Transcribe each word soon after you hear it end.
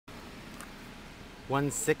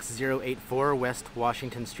16084 West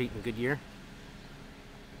Washington Street in Goodyear.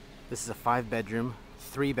 This is a 5-bedroom,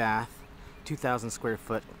 3-bath, 2,000 square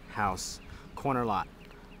foot house, corner lot,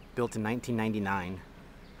 built in 1999.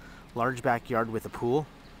 Large backyard with a pool.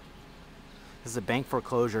 This is a bank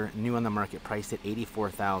foreclosure, new on the market, priced at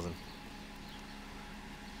 $84,000.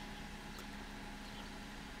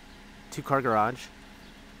 2-car garage.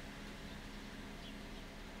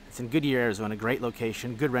 It's in Goodyear, Arizona, great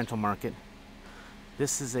location, good rental market.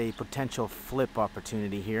 This is a potential flip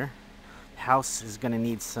opportunity here. The house is going to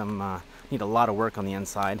need need a lot of work on the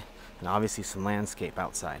inside, and obviously some landscape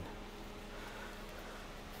outside.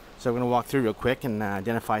 So we're going to walk through real quick and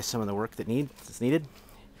identify some of the work that's needed.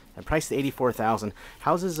 And priced at $84,000.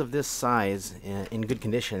 Houses of this size in good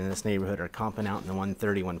condition in this neighborhood are comping out in the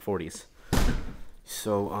 130, 140s.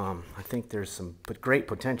 So I think there's some great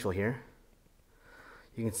potential here.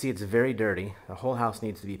 You can see it's very dirty. The whole house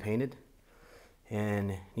needs to be painted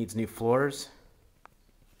and needs new floors.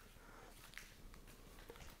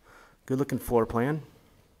 Good looking floor plan.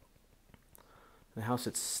 The house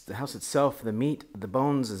itself, the meat, the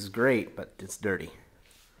bones is great, but it's dirty.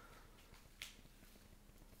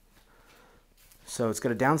 So it's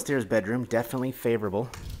got a downstairs bedroom, definitely favorable.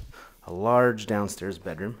 A large downstairs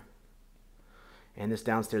bedroom. And this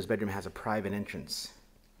downstairs bedroom has a private entrance.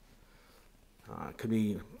 Could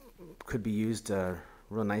be used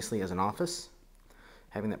real nicely as an office.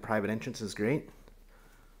 Having that private entrance is great.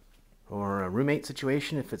 Or a roommate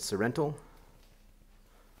situation if it's a rental.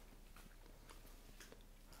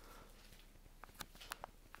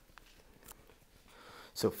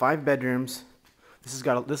 So 5 bedrooms. This has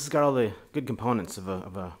got all the good components of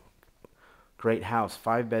a great house.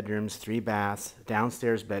 5 bedrooms, 3 baths,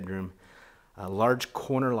 downstairs bedroom, a large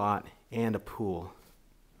corner lot, and a pool.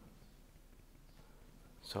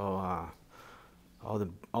 So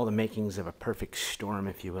all the makings of a perfect storm,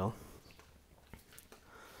 if you will.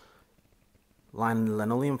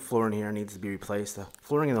 Linoleum floor in here needs to be replaced. The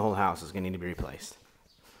flooring in the whole house is going to need to be replaced.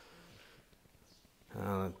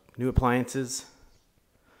 New appliances.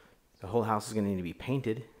 The whole house is going to need to be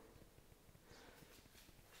painted.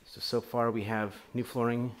 So far we have new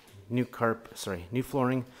flooring, new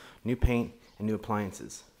flooring, new paint, and new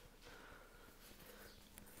appliances.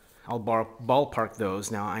 I'll ballpark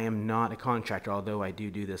those. Now, I am not a contractor, although I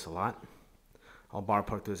do this a lot. I'll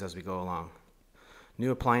ballpark those as we go along.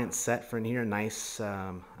 New appliance set for in here, a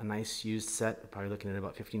nice used set, probably looking at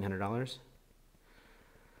about $1,500.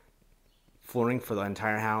 Flooring for the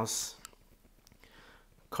entire house,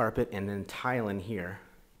 carpet, and then tile in here.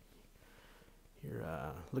 You're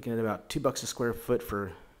looking at about $2 a square foot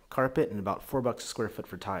for carpet and about $4 a square foot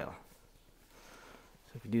for tile.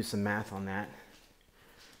 So if you do some math on that,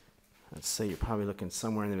 let's say you're probably looking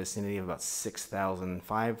somewhere in the vicinity of about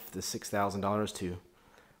 $5,000 to $6,000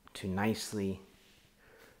 to nicely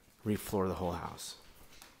refloor the whole house.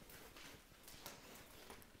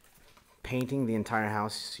 Painting the entire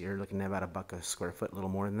house, you're looking at about $1 a square foot, a little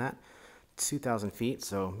more than that. 2,000 feet,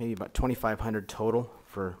 so maybe about $2,500 total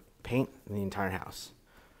for paint in the entire house.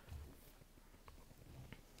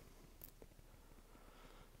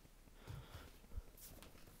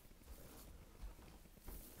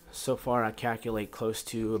 So far, I calculate close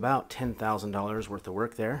to about $10,000 worth of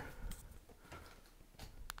work there.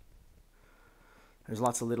 There's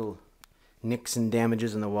lots of little nicks and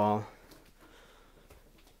damages in the wall.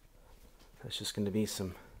 That's just going to be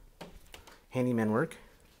some handyman work.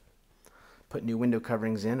 Put new window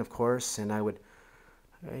coverings in, of course, and I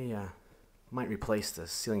might replace the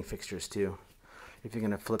ceiling fixtures too. If you're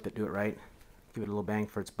going to flip it, do it right. Give it a little bang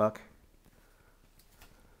for its buck.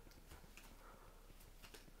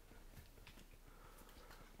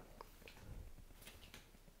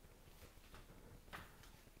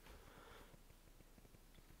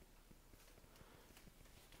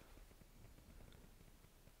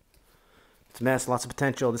 It's a mess, lots of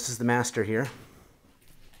potential. This is the master here.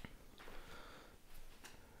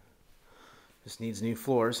 Just needs new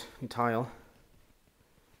floors, new tile.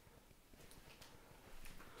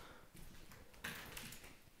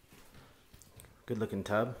 Good looking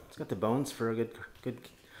tub. It's got the bones for a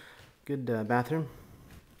good bathroom.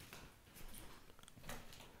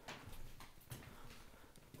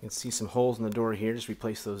 You can see some holes in the door here. Just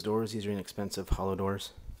replace those doors. These are inexpensive hollow doors.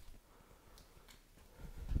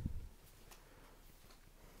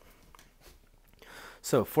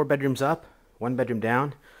 So 4 bedrooms up, 1 bedroom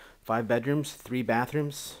down, 5 bedrooms, 3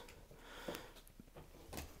 bathrooms.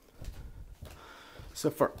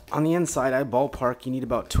 So on the inside, I ballpark you need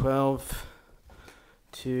about 12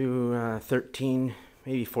 to 13,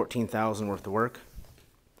 maybe 14,000 worth of work.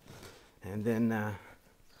 And then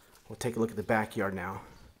We'll take a look at the backyard now.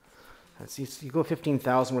 You go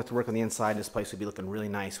 $15,000 worth of work on the inside. This place would be looking really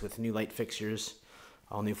nice with new light fixtures,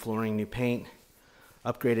 all new flooring, new paint,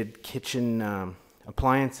 upgraded kitchen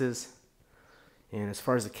appliances. And as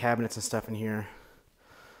far as the cabinets and stuff in here,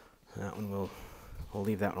 that one we'll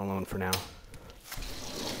leave that one alone for now.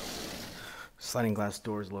 Sliding glass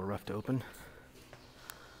door is a little rough to open.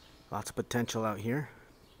 Lots of potential out here.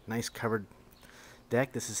 Nice covered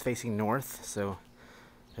deck. This is facing north, so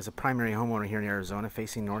as a primary homeowner here in Arizona,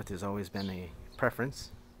 facing north has always been a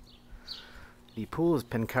preference. The pool has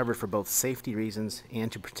been covered for both safety reasons and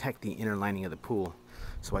to protect the inner lining of the pool.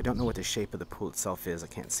 So I don't know what the shape of the pool itself is. I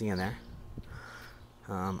can't see in there.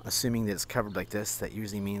 Assuming that it's covered like this, that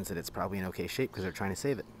usually means that it's probably in okay shape because they're trying to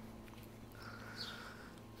save it.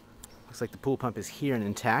 Looks like the pool pump is here and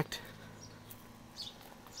intact.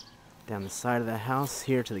 Down the side of the house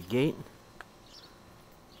here to the gate.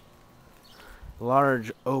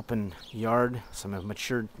 Large open yard, some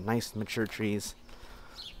mature, nice mature trees.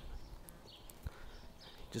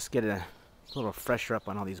 Just get a little fresher up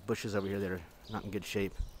on all these bushes over here that are not in good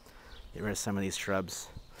shape. Get rid of some of these shrubs,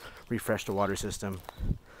 refresh the water system,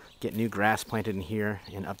 get new grass planted in here,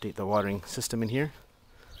 and update the watering system in here.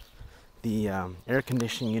 The air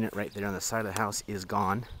conditioning unit right there on the side of the house is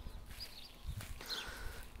gone.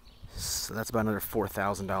 So that's about another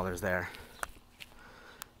 $4,000 there.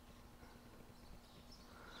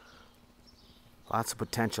 Lots of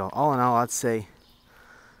potential. All in all, I'd say,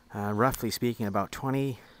 roughly speaking, about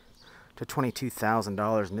 $20,000 to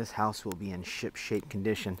 $22,000, and this house will be in ship-shape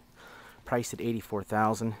condition. Priced at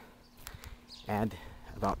 $84,000. Add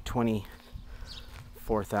about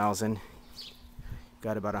 $24,000.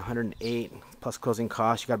 Got about $108 plus closing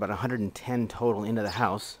costs. You got about $110 total into the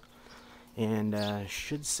house, and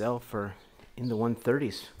should sell for in the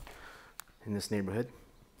 130s in this neighborhood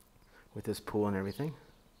with this pool and everything.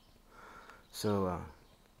 So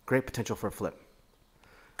great potential for a flip.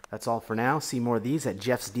 That's all for now. See more of these at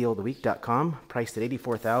jeffsdealoftheweek.com. Priced at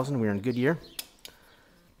 $84,000. We're in Goodyear.